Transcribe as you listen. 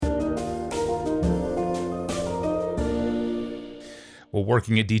Well,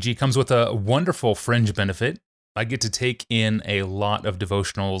 working at DG comes with a wonderful fringe benefit. I get to take in a lot of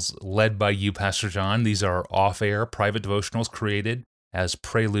devotionals led by you, Pastor John. These are off-air, private devotionals created as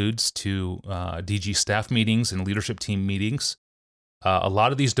preludes to DG staff meetings and leadership team meetings. A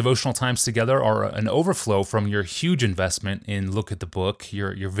lot of these devotional times together are an overflow from your huge investment in Look at the Book,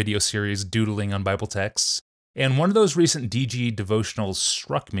 your video series Doodling on Bible Texts. And one of those recent DG devotionals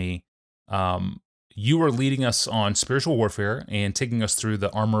struck me. You were leading us on spiritual warfare and taking us through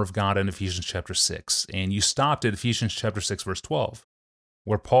the armor of God in Ephesians chapter 6. And you stopped at Ephesians chapter 6, verse 12,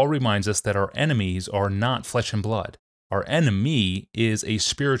 where Paul reminds us that our enemies are not flesh and blood. Our enemy is a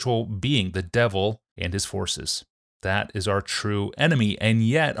spiritual being, the devil and his forces. That is our true enemy, and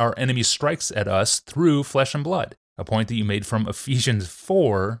yet our enemy strikes at us through flesh and blood, a point that you made from Ephesians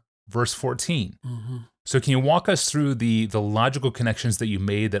 4, verse 14. Mm-hmm. So can you walk us through the logical connections that you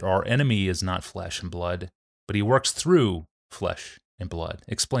made that our enemy is not flesh and blood, but he works through flesh and blood?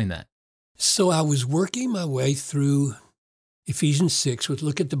 Explain that. So I was working my way through Ephesians 6 with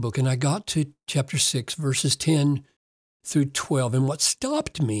Look at the Book, and I got to chapter 6, verses 10 through 12. And what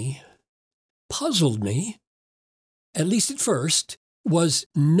stopped me, puzzled me, at least at first, was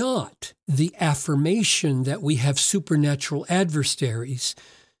not the affirmation that we have supernatural adversaries,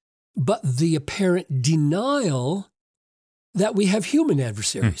 but the apparent denial that we have human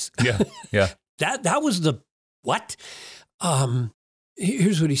adversaries. Yeah. That was the what?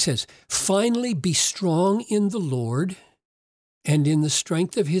 Here's what he says. Finally, be strong in the Lord and in the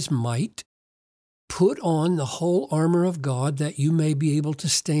strength of his might. Put on the whole armor of God that you may be able to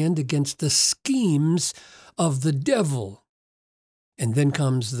stand against the schemes of the devil. And then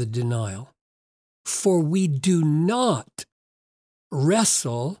comes the denial. For we do not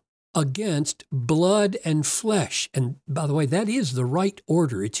wrestle against blood and flesh. And by the way, that is the right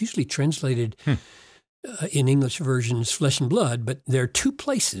order. It's usually translated in English versions flesh and blood, but there are two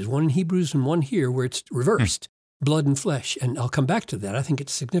places, one in Hebrews and one here, where it's reversed, blood and flesh. And I'll come back to that. I think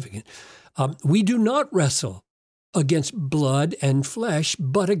it's significant. We do not wrestle against blood and flesh,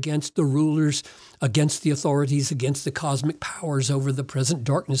 but against the rulers, against the authorities, against the cosmic powers over the present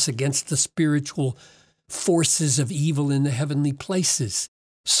darkness, against the spiritual forces of evil in the heavenly places.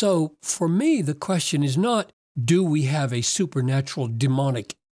 So for me, the question is not, do we have a supernatural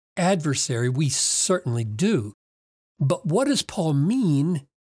demonic adversary? We certainly do. But what does Paul mean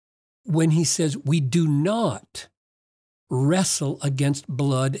when he says we do not wrestle against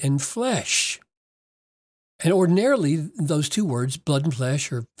blood and flesh? And ordinarily, those two words, blood and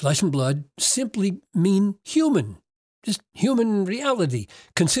flesh, or flesh and blood, simply mean human, just human reality,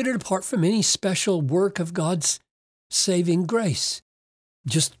 considered apart from any special work of God's saving grace.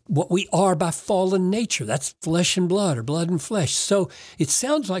 Just what we are by fallen nature. That's flesh and blood, or blood and flesh. So it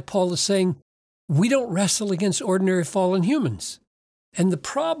sounds like Paul is saying, we don't wrestle against ordinary fallen humans. And the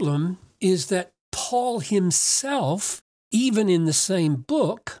problem is that Paul himself, even in the same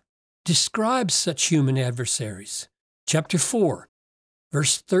book, describes such human adversaries. Chapter 4,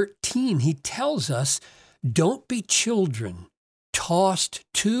 verse 13, he tells us, don't be children, tossed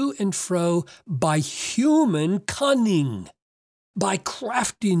to and fro by human cunning, by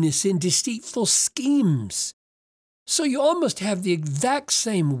craftiness and deceitful schemes. So you almost have the exact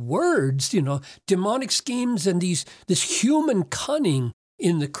same words, demonic schemes and this human cunning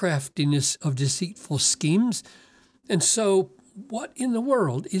in the craftiness of deceitful schemes. And so what in the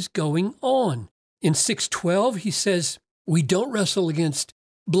world is going on? In 6:12, he says, we don't wrestle against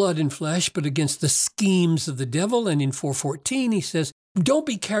blood and flesh, but against the schemes of the devil. And in 4:14, he says, don't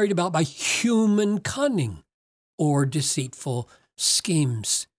be carried about by human cunning or deceitful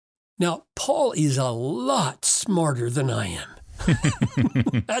schemes. Now, Paul is a lot smarter than I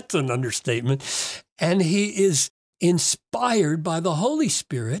am. That's an understatement. And he is inspired by the Holy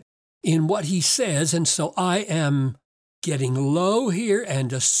Spirit in what he says. And so I am getting low here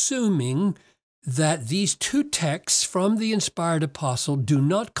and assuming that these two texts from the inspired apostle do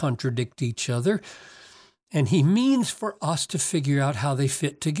not contradict each other. And he means for us to figure out how they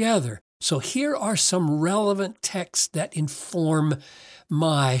fit together. So here are some relevant texts that inform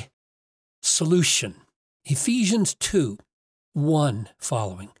my solution. Ephesians 2:1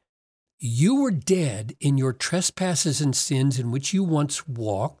 following. You were dead in your trespasses and sins in which you once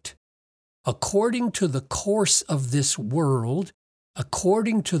walked, according to the course of this world,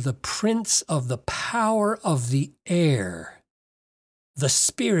 according to the prince of the power of the air, the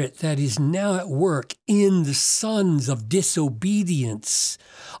spirit that is now at work in the sons of disobedience,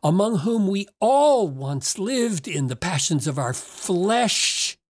 among whom we all once lived in the passions of our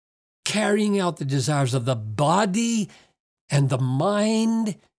flesh, carrying out the desires of the body and the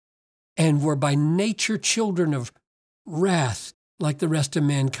mind, and were by nature children of wrath, like the rest of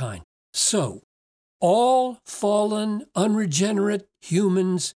mankind. So, all fallen, unregenerate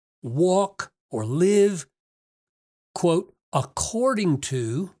humans walk or live, quote, according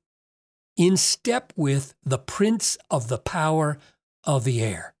to, in step with the prince of the power of the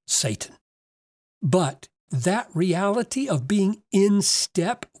air, Satan. But that reality of being in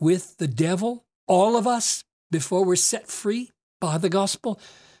step with the devil, all of us, before we're set free by the gospel,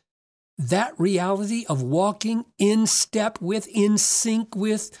 that reality of walking in step with, in sync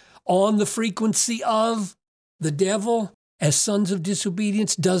with, on the frequency of the devil as sons of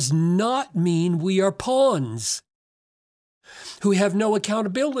disobedience does not mean we are pawns who have no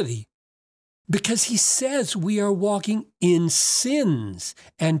accountability, because he says we are walking in sins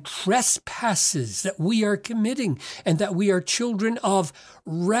and trespasses that we are committing and that we are children of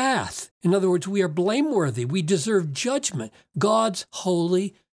wrath. In other words, we are blameworthy. We deserve judgment, God's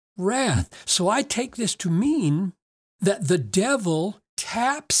holy wrath. So I take this to mean that the devil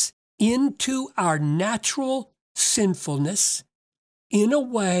taps into our natural sinfulness in a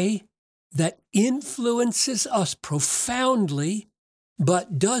way that influences us profoundly,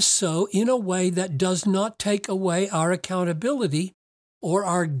 but does so in a way that does not take away our accountability or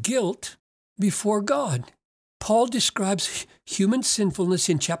our guilt before God. Paul describes human sinfulness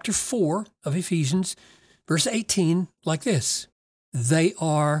in chapter 4 of Ephesians, verse 18, like this. They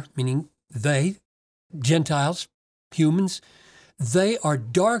are, meaning they, Gentiles, humans, they are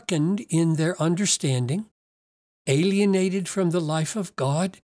darkened in their understanding, alienated from the life of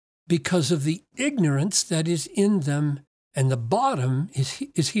God because of the ignorance that is in them. And the bottom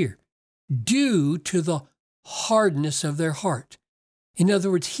is here, due to the hardness of their heart. In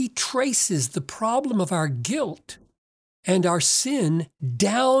other words, he traces the problem of our guilt and our sin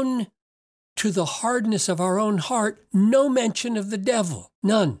down to the hardness of our own heart. No mention of the devil,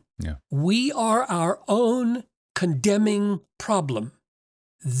 none. Yeah. We are our own condemning problem.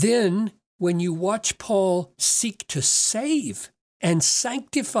 Then, when you watch Paul seek to save and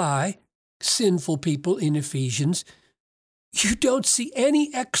sanctify sinful people in Ephesians, you don't see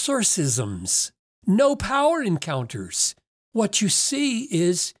any exorcisms, no power encounters. What you see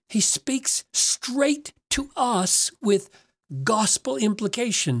is he speaks straight to us with gospel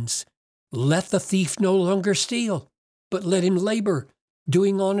implications. Let the thief no longer steal, but let him labor,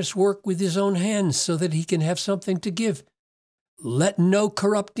 doing honest work with his own hands so that he can have something to give. Let no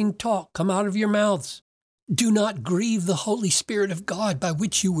corrupting talk come out of your mouths. Do not grieve the Holy Spirit of God, by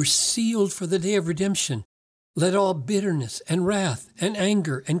which you were sealed for the day of redemption. Let all bitterness and wrath and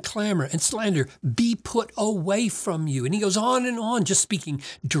anger and clamor and slander be put away from you. And he goes on, just speaking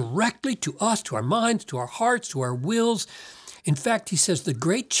directly to us, to our minds, to our hearts, to our wills. In fact, he says the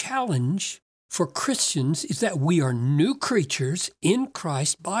great challenge for Christians is that we are new creatures in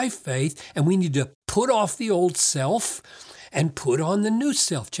Christ by faith, and we need to put off the old self and put on the new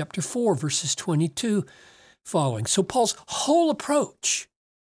self. Chapter 4, verses 22 following. So Paul's whole approach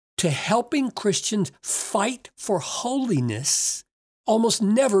to helping Christians fight for holiness almost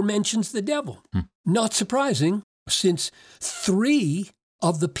never mentions the devil. Not surprising, since 3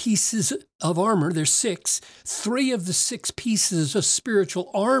 of the pieces of armor, there's 6, 3 of the 6 pieces of spiritual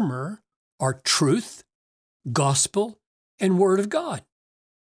armor are truth, gospel, and word of God.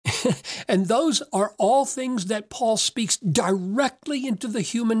 And those are all things that Paul speaks directly into the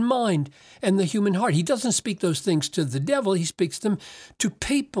human mind and the human heart. He doesn't speak those things to the devil. He speaks them to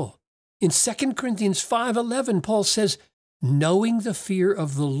people. In 2 Corinthians 5:11, Paul says, knowing the fear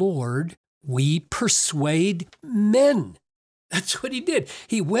of the Lord, we persuade men. That's what he did.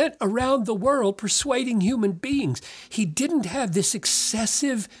 He went around the world persuading human beings. He didn't have this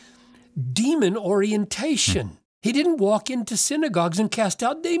excessive demon orientation. He didn't walk into synagogues and cast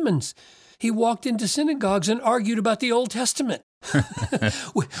out demons. He walked into synagogues and argued about the Old Testament.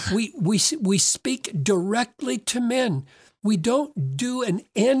 we speak directly to men. We don't do an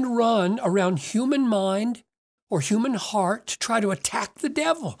end run around human mind or human heart to try to attack the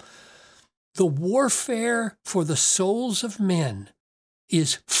devil. The warfare for the souls of men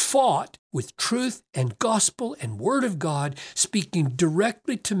is fought with truth and gospel and word of God, speaking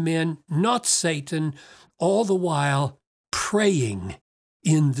directly to men, not Satan, all the while praying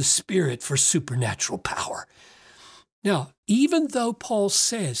in the Spirit for supernatural power. Now, even though Paul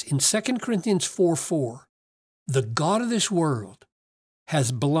says in 2 Corinthians 4:4, the God of this world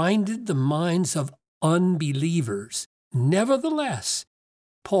has blinded the minds of unbelievers, nevertheless,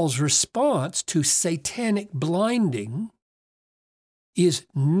 Paul's response to satanic blinding is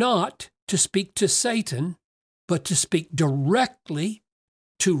not to speak to Satan, but to speak directly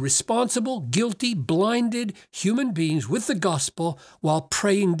to responsible, guilty, blinded human beings with the gospel while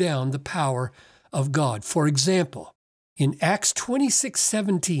praying down the power of God. For example, In Acts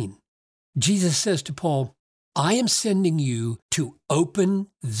 26:17, Jesus says to Paul, I am sending you to open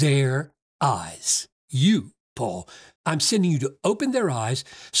their eyes. You, Paul, I'm sending you to open their eyes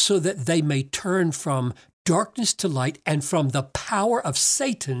so that they may turn from darkness to light and from the power of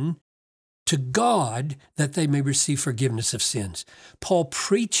Satan to God, that they may receive forgiveness of sins. Paul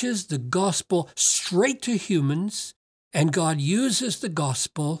preaches the gospel straight to humans, and God uses the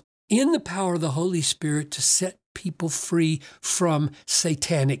gospel in the power of the Holy Spirit to set people free from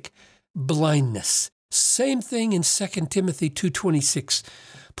satanic blindness. Same thing in 2 Timothy 2:26.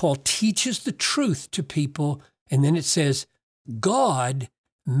 Paul teaches the truth to people, and then it says, God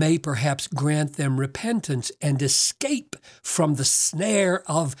may perhaps grant them repentance and escape from the snare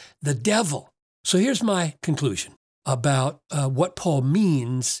of the devil. So here's my conclusion about what Paul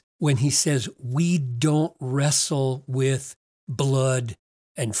means when he says we don't wrestle with blood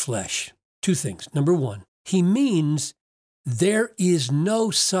and flesh. Two things. Number one, he means there is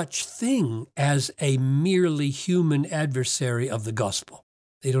no such thing as a merely human adversary of the gospel.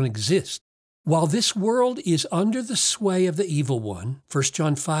 They don't exist. While this world is under the sway of the evil one, 1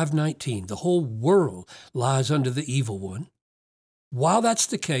 John 5:19, the whole world lies under the evil one. While that's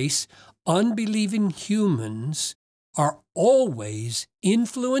the case, unbelieving humans are always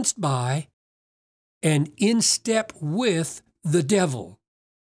influenced by and in step with the devil.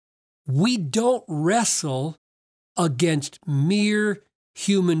 We don't wrestle against mere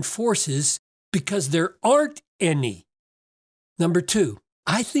human forces because there aren't any. Number two,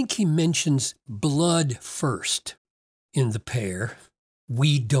 I think he mentions blood first in the pair.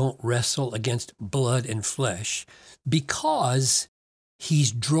 We don't wrestle against blood and flesh because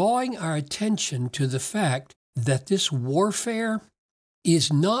he's drawing our attention to the fact that this warfare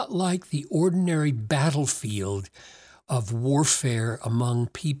is not like the ordinary battlefield of warfare among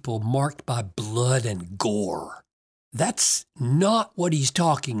people marked by blood and gore. That's not what he's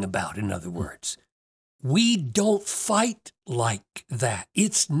talking about, in other words. We don't fight like that.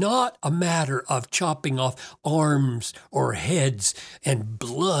 It's not a matter of chopping off arms or heads and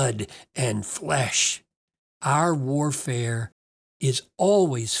blood and flesh. Our warfare is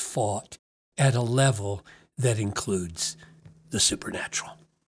always fought at a level that includes the supernatural.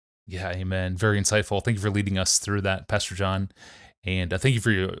 Yeah, amen. Very insightful. Thank you for leading us through that, Pastor John. And thank you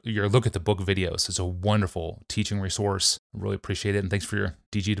for your look at the book videos. It's a wonderful teaching resource. Really appreciate it. And thanks for your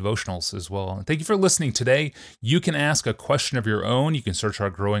DG devotionals as well. And thank you for listening today. You can ask a question of your own. You can search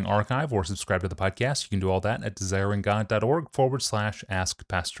our growing archive or subscribe to the podcast. You can do all that at desiringgod.org/ask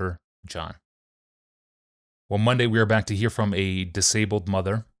Pastor John. Well, Monday we are back to hear from a disabled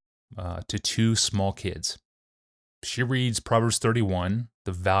mother to two small kids. She reads Proverbs 31,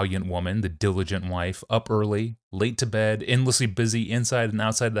 the valiant woman, the diligent wife, up early, late to bed, endlessly busy inside and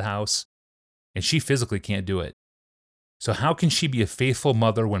outside the house, and she physically can't do it. So how can she be a faithful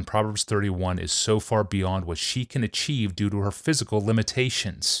mother when Proverbs 31 is so far beyond what she can achieve due to her physical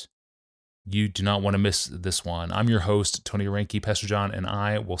limitations? You do not want to miss this one. I'm your host, Tony Reinke, Pastor John, and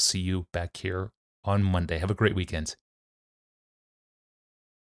I will see you back here on Monday. Have a great weekend.